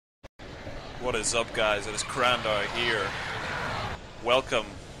What is up, guys? It is Crandar here. Welcome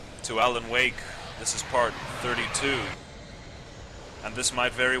to Alan Wake. This is part 32. And this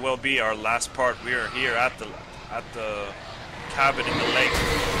might very well be our last part. We are here at the cabin in the lake.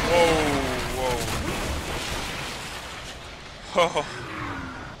 Whoa, whoa. Oh.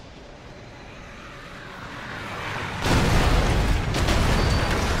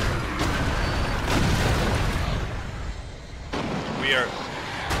 We are...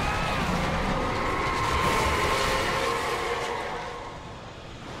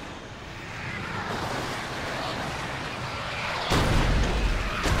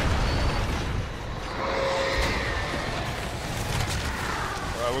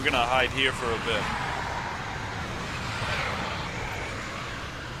 we're gonna hide here for a bit.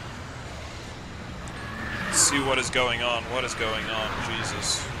 See what is going on. What is going on?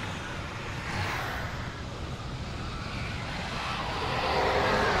 Jesus.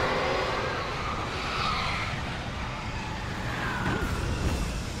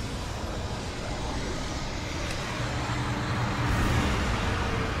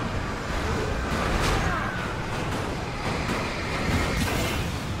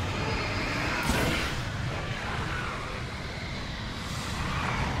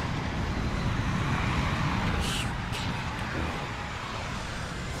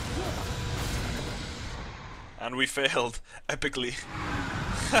 And we failed epically.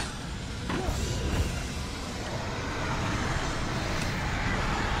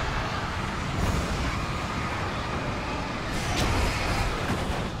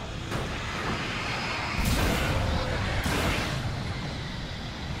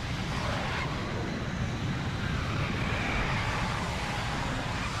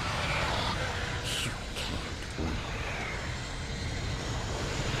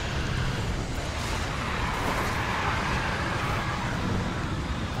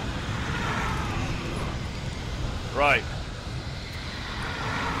 Right.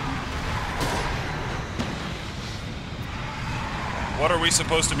 What are we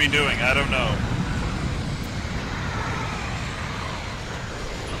supposed to be doing? I don't know.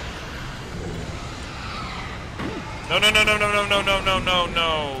 No, no, no, no, no, no, no, no, no, no,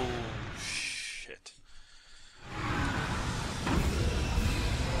 no. Shit.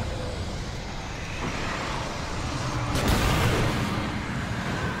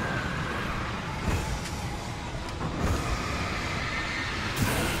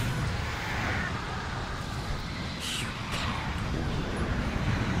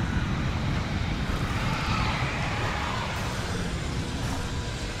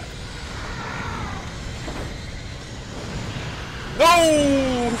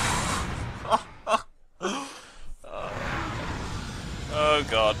 No! Oh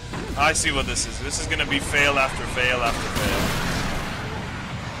god. I see what this is. This is gonna be fail after fail after fail.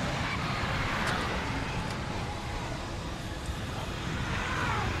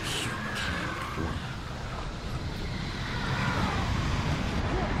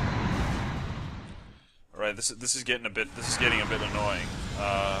 Alright, this is getting a bit annoying.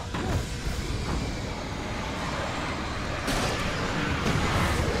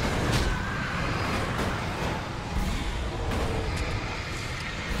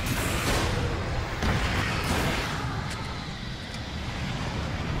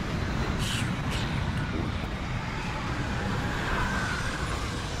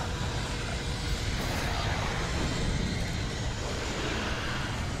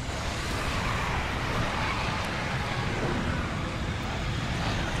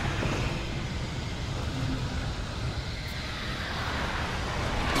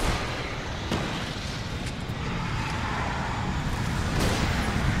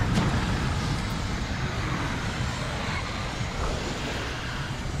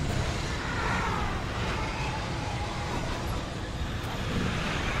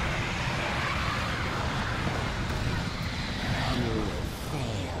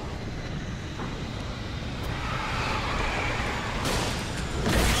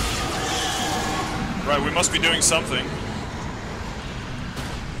 Right, we must be doing something.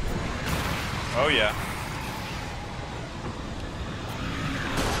 Oh yeah.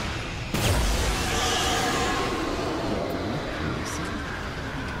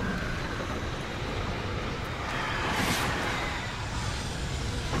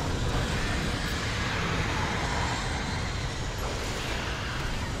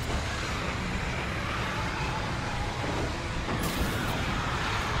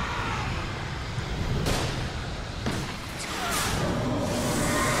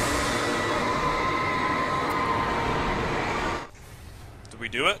 we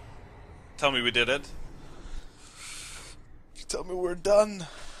do it? Tell me we did it. Tell me we're done.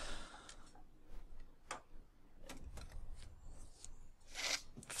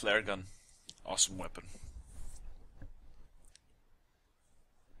 Flare gun. Awesome weapon.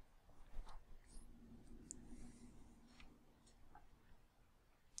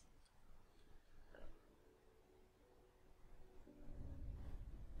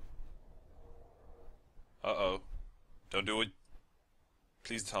 Uh-oh. Don't do it.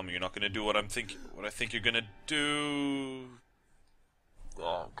 Please tell me you're not gonna do what I think you're gonna do.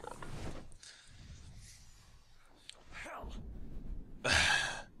 Oh god. Hell.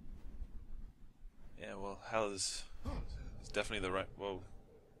 Yeah, well, hell is definitely the right. Whoa.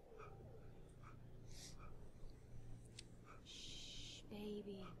 Shh,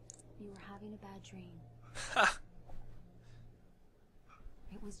 baby. You were having a bad dream.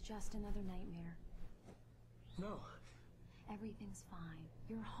 It was just another nightmare. No, Everything's fine.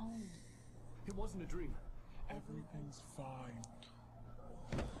 You're home. it wasn't a dream. Everything's fine.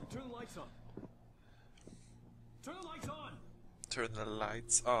 Turn the lights on. Turn the lights on! Turn the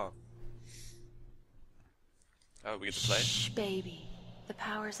lights on. Oh, we get to play? Shh, baby. The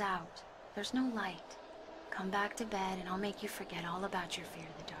power's out. There's no light. Come back to bed and I'll make you forget all about your fear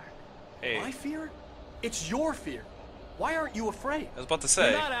of the dark. Hey, My fear? It's your fear. Why aren't you afraid? I was about to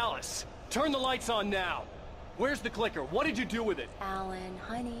say. You're not Alice. Turn the lights on now. Where's the clicker? What did you do with it? Alan,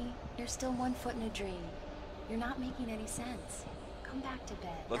 honey, you're still 1 foot in a dream. You're not making any sense. Come back to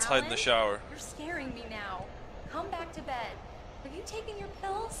bed. Let's hide in the shower. You're scaring me now. Come back to bed. Have you taken your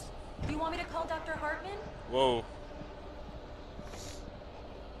pills? Do you want me to call Dr. Hartman? Whoa.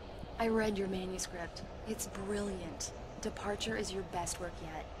 I read your manuscript. It's brilliant. Departure is your best work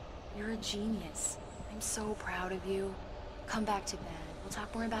yet. You're a genius. I'm so proud of you. Come back to bed. We'll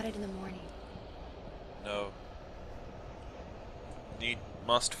talk more about it in the morning. No.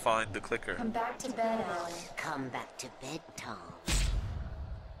 Must find the clicker. Come back to bed, Alan. Come back to bed, Tom.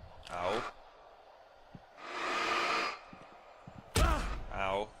 Ow.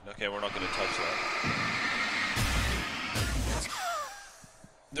 Ow. Okay, we're not gonna touch that.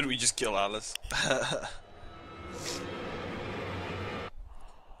 Did we just kill Alice?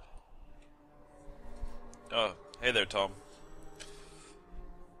 Oh, hey there, Tom.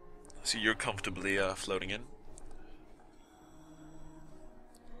 So you're comfortably floating in?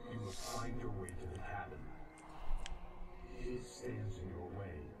 You must find your way to the cabin. It stands in your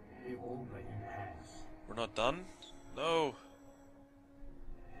way. It won't let you pass. We're not done? No.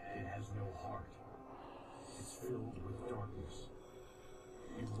 It has no heart. It's filled with darkness.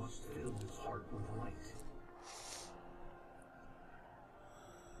 You must fill its heart with light.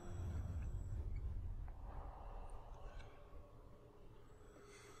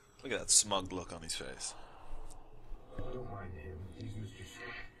 Look at that smug look on his face. Don't mind him. He's Mr.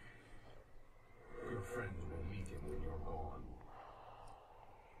 Scott. Your friends will meet him when you're gone.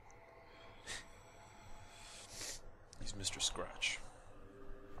 He's Mr. Scratch.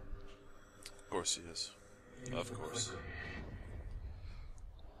 Of course he is. Of course.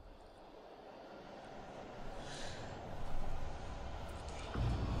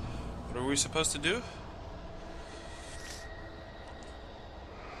 What are we supposed to do?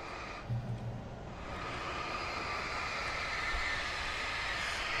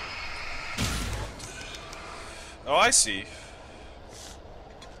 Oh, I see.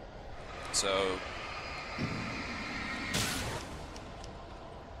 So...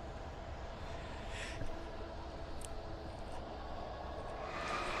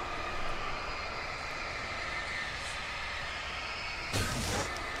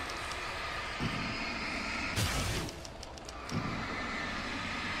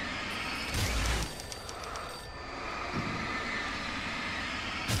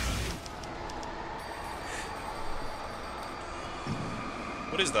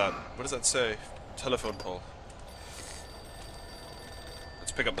 What is that? What does that say? Telephone pole.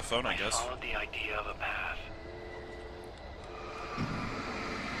 Let's pick up the phone, I guess. Followed the idea of a path.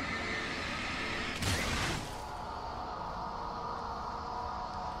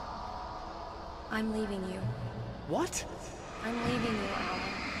 I'm leaving you. What? I'm leaving you, Alan.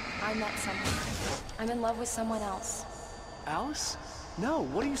 I met someone. I'm in love with someone else. Alice? No,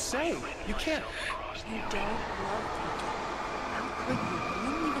 what are you saying? You can't. You don't love people. How could you? You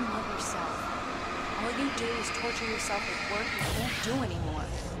don't even love yourself. All you do is torture yourself with work you can't do anymore.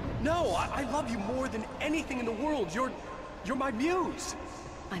 No, I love you more than anything in the world. You're my muse.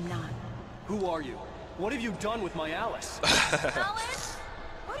 I'm not. Who are you? What have you done with my Alice? Alan?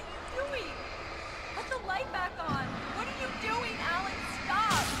 What are you doing? Put the light back on. What are you doing, Alan?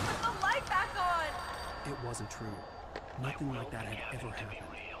 Stop! Put the light back on! It wasn't true. Nothing like that had ever happened.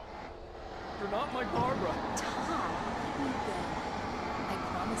 You're not my Barbara. Tom, let me go. I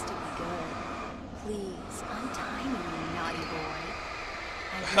promise to be good. Please, untie me, you naughty boy.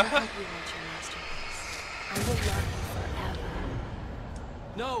 I won't help you write your masterpiece. I will love you forever.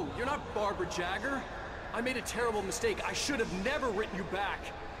 No, you're not Barbara Jagger. I made a terrible mistake. I should have never written you back.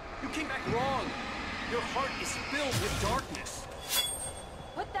 You came back wrong. Your heart is filled with darkness.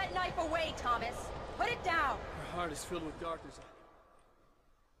 Put that knife away, Thomas. Put it down. Your heart is filled with darkness.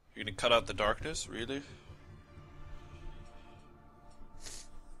 You're gonna cut out the darkness? Really?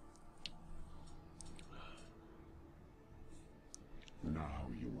 Now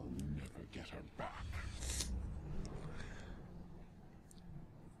you will never get her back.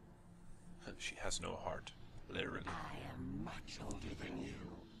 She has no heart. Literally. I am much older than you.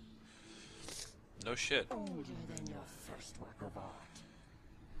 No shit. Older than your first work of art.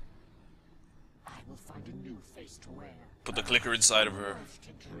 I will find a new face to wear. Put the clicker inside of her.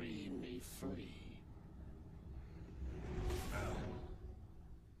 To dream me free.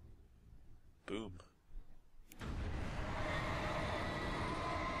 Boom.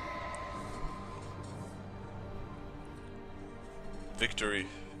 Victory.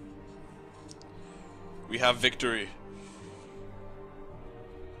 We have victory.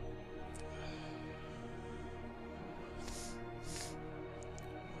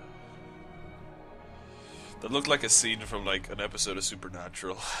 That looked like a scene from like an episode of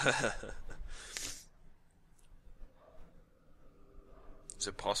Supernatural. Is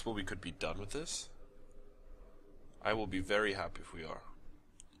it possible we could be done with this? I will be very happy if we are.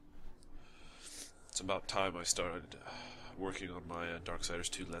 It's about time I started working on my Darksiders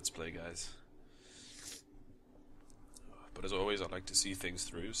 2 Let's Play, guys. But as always, I like to see things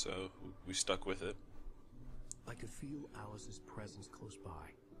through, so we stuck with it. I could feel Alice's presence close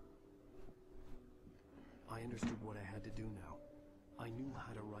by. I understood what I had to do now. I knew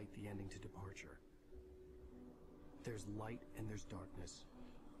how to write the ending to Departure. There's light and there's darkness.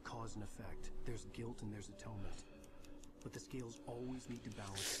 Cause and effect. There's guilt and there's atonement. But the scales always need to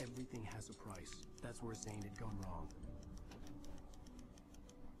balance. Everything has a price. That's where Zane had gone wrong.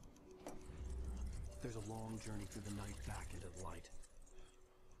 There's a long journey through the night back into the light.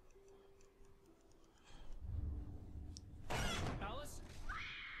 Alice?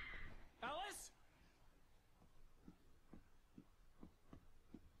 Alice?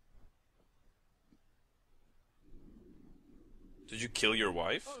 Did you kill your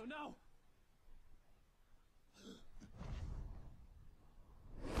wife? Oh no!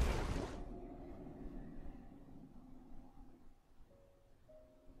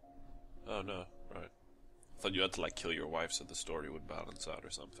 Oh no, right. I thought you had to like kill your wife so the story would balance out or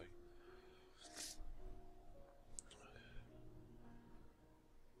something.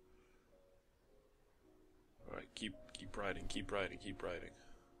 Alright, keep writing, keep writing, keep writing.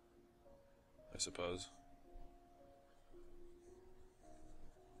 I suppose.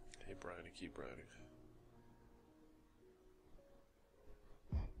 Keep writing, keep writing.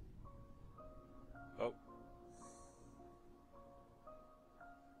 Oh.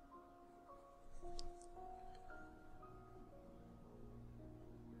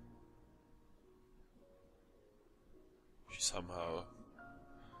 She somehow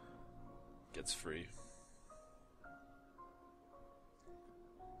gets free.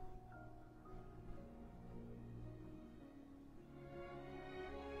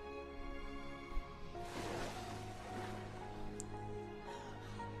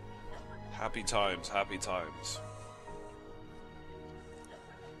 Happy times, happy times.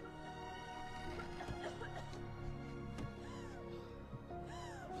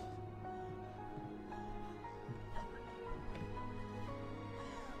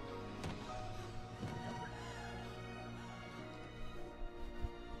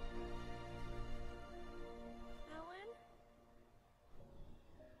 Alan?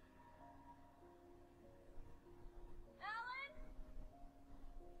 Alan?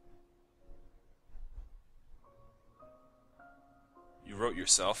 You wrote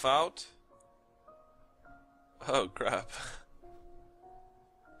yourself out? Oh crap.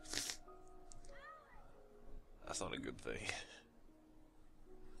 That's not a good thing.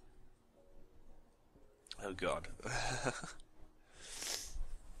 Oh god.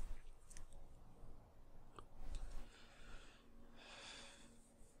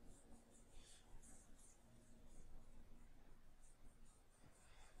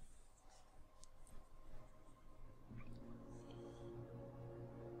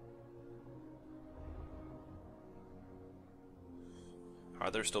 Are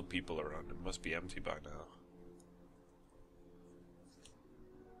there still people around? It must be empty by now.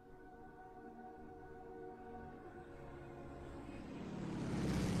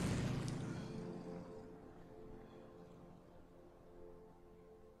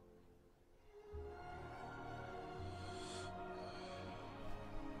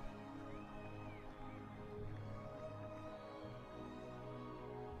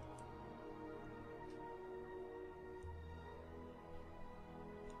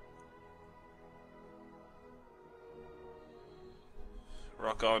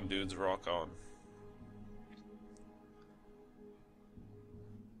 Rock on, dudes, rock on.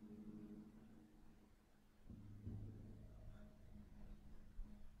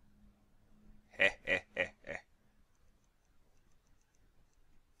 Heh heh heh heh.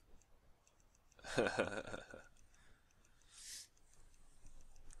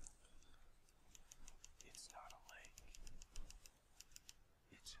 It's not a lake.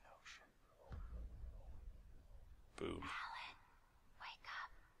 It's an ocean. Boom. Wake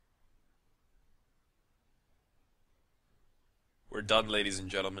up. We're done, ladies and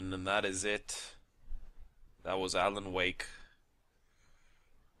gentlemen, and that is it. That was Alan Wake.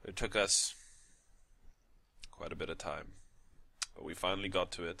 It took us quite a bit of time, but we finally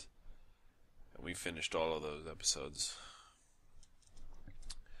got to it, and we finished all of those episodes.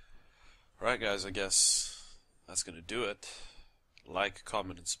 Alright guys, I guess that's gonna do it. Like,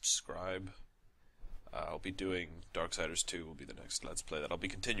 comment, and subscribe. I'll be doing Darksiders 2 will be the next Let's Play that I'll be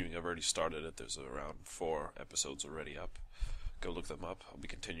continuing. I've already started it. There's around 4 episodes already up. Go look them up. I'll be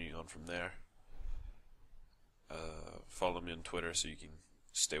continuing on from there. Follow me on Twitter so you can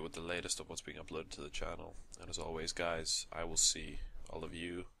stay with the latest of what's being uploaded to the channel. And as always, guys, I will see all of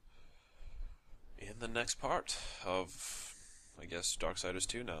you in the next part of, I guess, Darksiders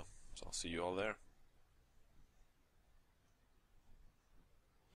 2 now. So I'll see you all there.